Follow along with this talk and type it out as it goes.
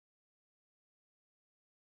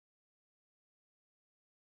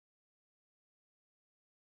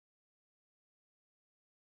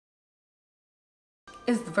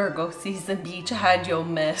It's Virgo season, beach. How'd you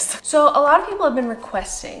miss? So a lot of people have been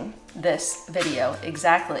requesting this video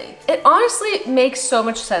exactly. It honestly makes so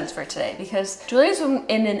much sense for today because Julian's been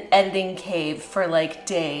in an editing cave for like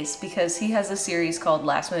days because he has a series called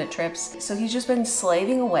Last Minute Trips. So he's just been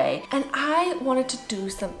slaving away and I wanted to do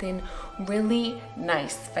something really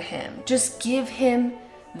nice for him. Just give him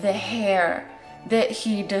the hair that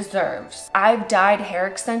he deserves. I've dyed hair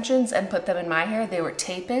extensions and put them in my hair. They were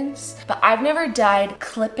tape-ins, but I've never dyed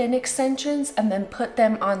clip-in extensions and then put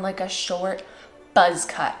them on like a short buzz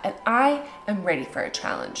cut, and I am ready for a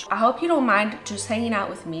challenge. I hope you don't mind just hanging out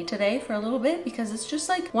with me today for a little bit because it's just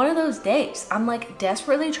like one of those days. I'm like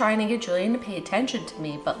desperately trying to get Julian to pay attention to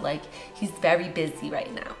me, but like he's very busy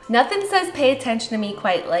right now. Nothing says pay attention to me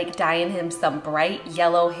quite like dyeing him some bright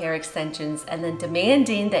yellow hair extensions and then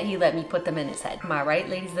demanding that he let me put them in his head. Am I right,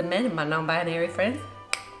 ladies and men, and my non-binary friends?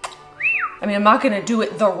 I mean, I'm not gonna do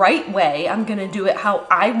it the right way. I'm gonna do it how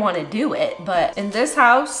I wanna do it, but in this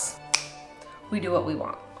house, we do what we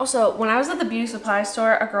want. Also, when I was at the beauty supply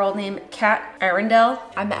store, a girl named Kat Arundel,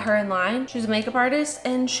 I met her in line. She's a makeup artist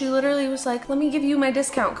and she literally was like, let me give you my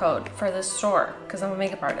discount code for this store because I'm a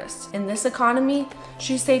makeup artist. In this economy,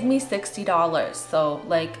 she saved me $60. So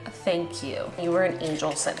like, thank you. You were an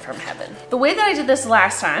angel sent from heaven. The way that I did this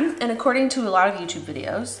last time, and according to a lot of YouTube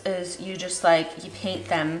videos, is you just like, you paint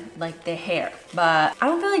them like their hair. But I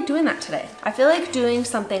don't feel like doing that today. I feel like doing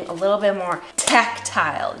something a little bit more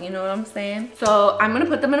tactile, you know what I'm saying? So I'm gonna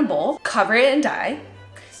put them in a bowl, cover it in dye,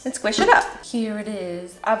 and squish it up. Here it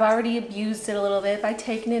is. I've already abused it a little bit by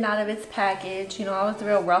taking it out of its package. You know, I was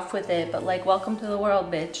real rough with it, but like, welcome to the world,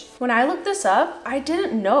 bitch. When I looked this up, I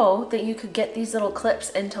didn't know that you could get these little clips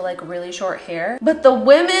into like really short hair, but the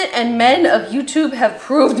women and men of YouTube have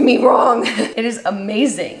proved me wrong. It is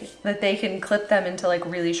amazing that they can clip them into like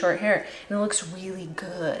really short hair and it looks really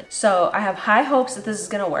good. So I have high hopes that this is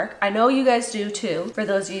gonna work. I know you guys do too, for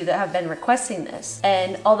those of you that have been requesting this.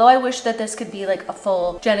 And although I wish that this could be like a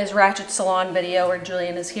full Jenna's Ratchet Salon video where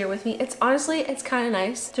Julian is here with me, it's honestly, it's kind of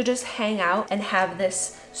nice to just hang out and have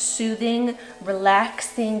this soothing,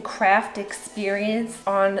 relaxing craft experience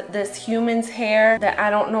on this human's hair that I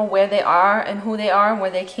don't know where they are and who they are and where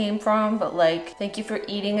they came from, but like, thank you for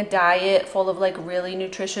eating a diet full of like really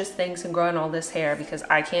nutritious things and growing all this hair because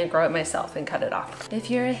I can't grow it myself and cut it off. If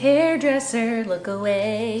you're a hairdresser, look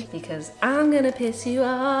away because I'm gonna piss you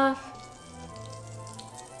off.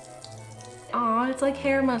 Aw, it's like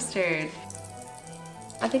hair mustard.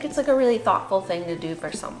 I think it's like a really thoughtful thing to do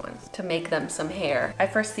for someone, to make them some hair. I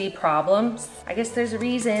foresee problems. I guess there's a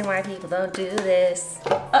reason why people don't do this.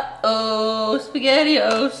 Uh-oh,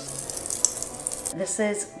 SpaghettiOs. This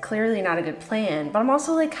is clearly not a good plan, but I'm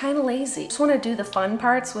also like kind of lazy. Just want to do the fun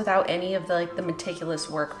parts without any of the like the meticulous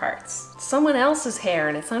work parts. It's someone else's hair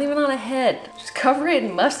and it's not even on a head. Just cover it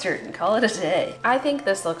in mustard and call it a day. I think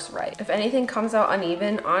this looks right. If anything comes out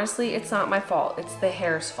uneven, honestly, it's not my fault. It's the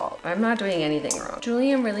hair's fault. I'm not doing anything wrong.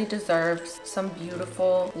 Julian really deserves some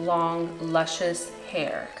beautiful, long, luscious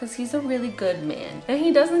hair because he's a really good man and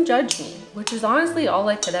he doesn't judge me, which is honestly all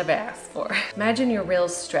I could ever ask for. Imagine you're real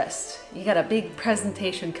stressed. You got a big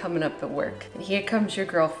presentation coming up at work and here comes your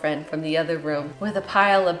girlfriend from the other room with a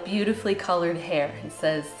pile of beautifully colored hair and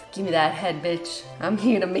says, give me that head, bitch. I'm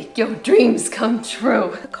here to make your dreams come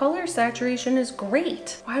true. The color saturation is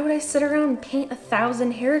great. Why would I sit around and paint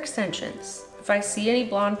 1,000 hair extensions? If I see any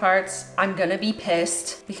blonde parts, I'm gonna be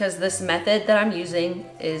pissed because this method that I'm using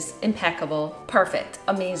is impeccable, perfect,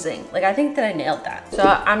 amazing. Like, I think that I nailed that. So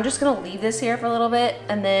I'm just gonna leave this here for a little bit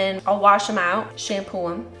and then I'll wash them out, shampoo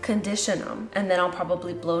them, condition them, and then I'll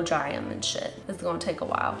probably blow dry them and shit. It's gonna take a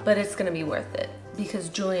while, but it's gonna be worth it because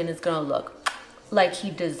Julian is gonna look like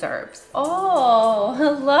he deserves. Oh,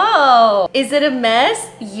 hello. Is it a mess?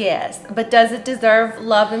 Yes. But does it deserve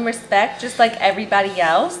love and respect just like everybody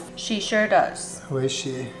else? She sure does. Who is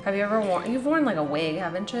she? Have you ever worn, you've worn like a wig,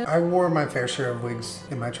 haven't you? I wore my fair share of wigs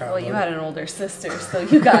in my childhood. Well, you had an older sister, so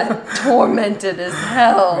you got tormented as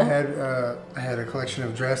hell. I had a collection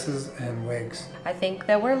of dresses and wigs. I think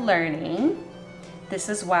that we're learning. This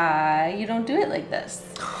is why you don't do it like this.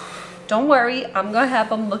 Don't worry, I'm gonna have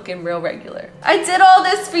them looking real regular. I did all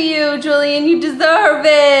this for you, Julian. You deserve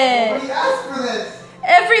it. Nobody asked for this.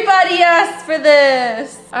 Everybody asked for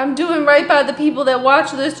this. I'm doing right by the people that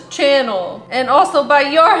watch this channel. And also by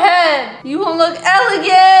your head. You will look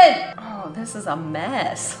elegant. Oh, this is a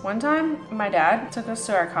mess. One time, my dad took us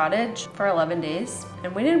to our cottage for 11 days.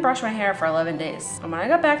 And we didn't brush my hair for 11 days. And when I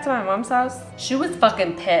got back to my mom's house, she was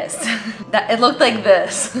fucking pissed. It looked like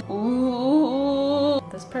this. Ooh.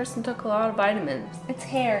 This person took a lot of vitamins. It's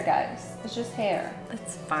hair, guys. It's just hair.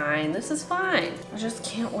 It's fine. This is fine. I just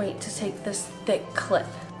can't wait to take this thick clip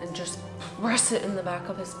and just press it in the back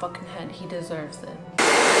of his fucking head. He deserves it.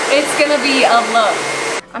 It's gonna be a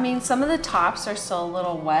look. I mean, some of the tops are still a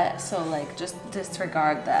little wet, so like just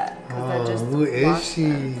disregard that. Oh, who is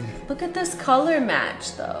she? Look at this color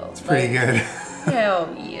match though. It's pretty good.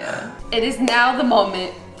 Hell yeah. It is now the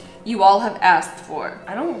moment you all have asked for.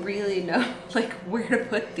 I don't really know like where to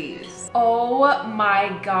put these. Oh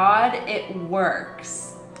my God, it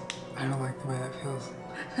works. I don't like the way that feels.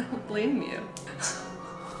 I don't blame you.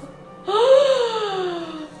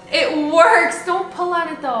 It works. Don't pull on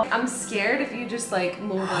it though. I'm scared if you just like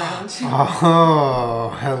move around. Oh,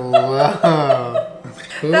 hello.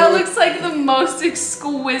 That looks like the most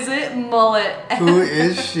exquisite mullet ever. Who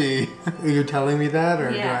is she? Are you telling me that,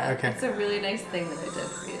 or yeah, do I? Okay. It's a really nice thing that I did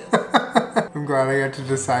for you. I'm glad I got to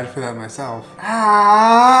decide for that myself.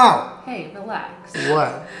 Ow! Hey, relax.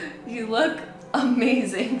 What? You look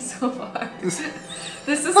amazing so far.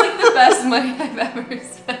 This is like the best money I've ever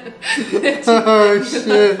spent. Oh You shit.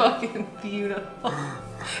 look fucking beautiful.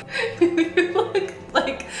 You look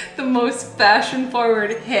like the most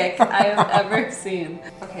fashion-forward hick I have ever seen.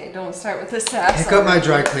 Okay, don't start with the sass. Pick up my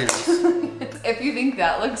dry cleaners. If you think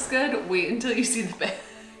that looks good, wait until you see the back.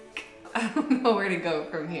 I don't know where to go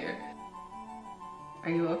from here. Are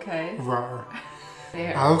you okay? Rawr.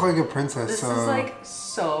 There. I look like a princess, This so... is like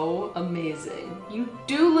so amazing. You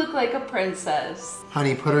do look like a princess.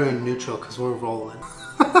 Honey, put her in neutral because we're rolling.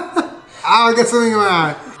 Ow, I got something in my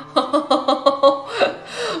eye.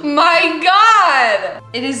 Oh my God!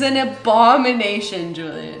 It is an abomination,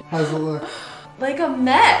 Julian. How's it look? Like a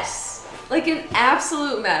mess. Like an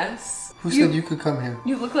absolute mess. Who said you could come here?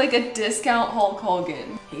 You look like a discount Hulk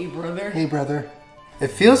Hogan. Hey, brother. Hey, brother. It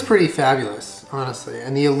feels pretty fabulous, honestly.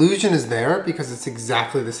 And the illusion is there because it's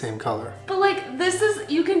exactly the same color. But like, this is,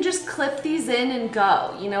 you can just clip these in and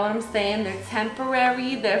go. You know what I'm saying? They're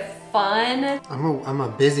temporary, they're fun. I'm a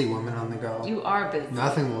busy woman on the go. You are busy.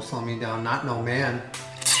 Nothing will slow me down, not no man.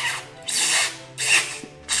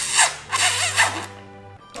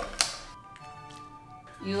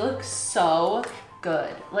 You look so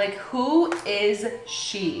good. Like, who is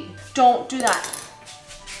she? Don't do that.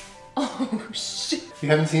 Oh, shit. You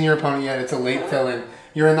haven't seen your opponent yet, it's a late fill-in.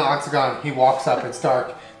 You're in the octagon, he walks up, it's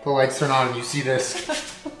dark, the lights turn on, and you see this.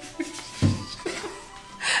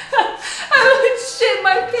 I would shit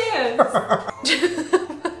my pants.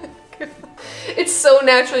 It's so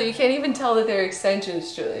natural, you can't even tell that they're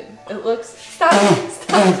extensions, Julian. It looks, stop,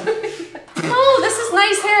 stop. Oh, this is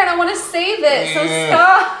nice hair and I want to save it, so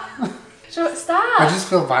stop. Stop. I just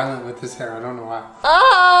feel violent with this hair, I don't know why.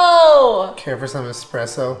 Oh! Care for some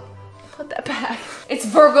espresso? Put that back. It's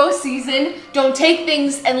Virgo season. Don't take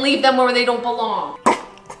things and leave them where they don't belong.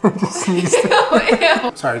 Just sneezed.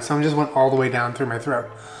 Ew. Sorry, someone just went all the way down through my throat.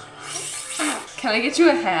 Can I get you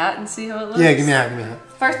a hat and see how it looks? Yeah, give me a hat, give me a hat.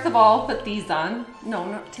 First of all, put these on.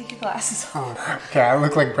 No, take your glasses off. Oh, okay, I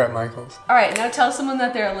look like Bret Michaels. All right, now tell someone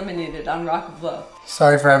that they're eliminated on Rock of Love.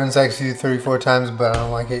 Sorry for having sex with you 34 times, but I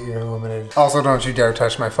don't like it, you're eliminated. Also, don't you dare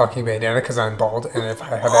touch my fucking bandana because I'm bald, and if I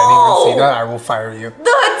have anyone see that, I will fire you.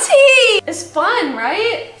 The tea! It's fun,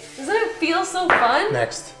 right? Doesn't it feel so fun?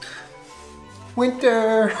 Next.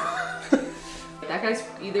 Winter. That guy's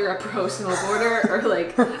either a pro snowboarder or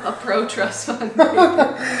like a pro trust fund.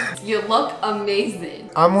 You look amazing.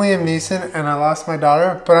 I'm Liam Neeson, and I lost my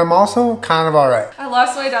daughter, but I'm also kind of alright. I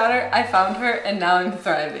lost my daughter, I found her, and now I'm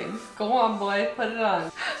thriving. Go on, boy, put it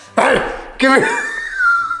on. Hey, give me.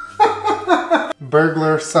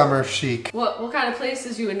 Burglar summer chic. What kind of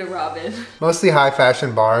places you into, Robin? Mostly high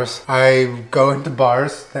fashion bars. I go into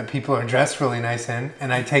bars that people are dressed really nice in,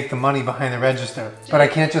 and I take the money behind the register. But I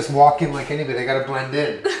can't just walk in like anybody, I gotta blend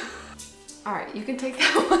in. All right, you can take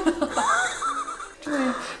that one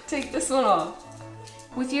off. Take this one off.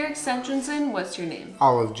 With your extensions in, what's your name?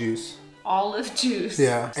 Olive juice. Olive Juice.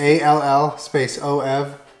 Yeah. ALL space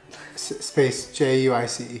OF space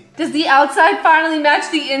JUICE. Does the outside finally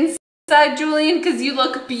match the inside, Julian? Because you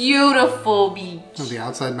look beautiful, beach. So the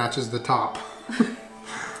outside matches the top.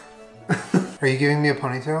 Are you giving me a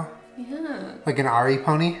ponytail? Yeah. Like an Ari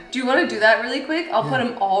pony? Do you want to do that really quick? I'll put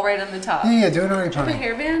them all right on the top. Yeah, do an Ari Have a pony.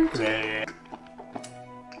 hairband?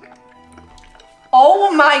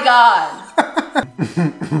 Oh my God!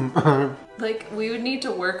 Like, we would need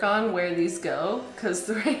to work on where these go, because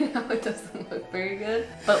right now it doesn't look very good.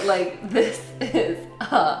 But like, this is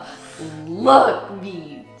a look,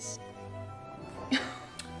 beach.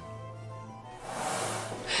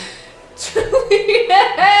 Julian!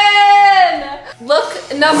 Look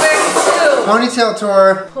number 2. Ponytail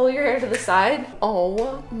tour. Pull your hair to the side.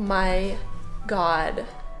 Oh my God.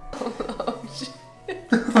 Oh, shit.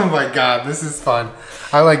 Oh my God, this is fun.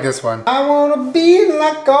 I like this one. I wanna be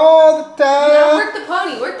like all the time. Yeah, work the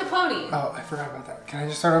pony, work the pony. Oh, I forgot about that. Can I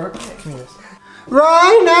just start over? Give me this.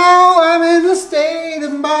 Right now, I'm in the state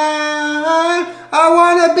of mind. I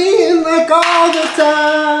wanna be like all the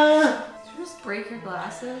time. Did you just break your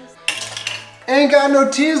glasses? Ain't got no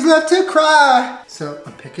tears left to cry. So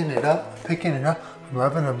I'm picking it up, I'm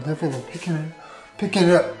loving, I'm living, I'm picking it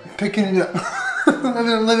up, picking it up.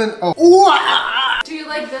 I'm living. Oh. Wow. Do you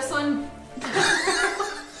like this one?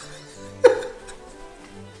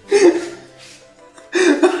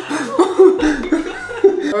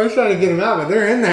 I was trying to get them out, but they're in there.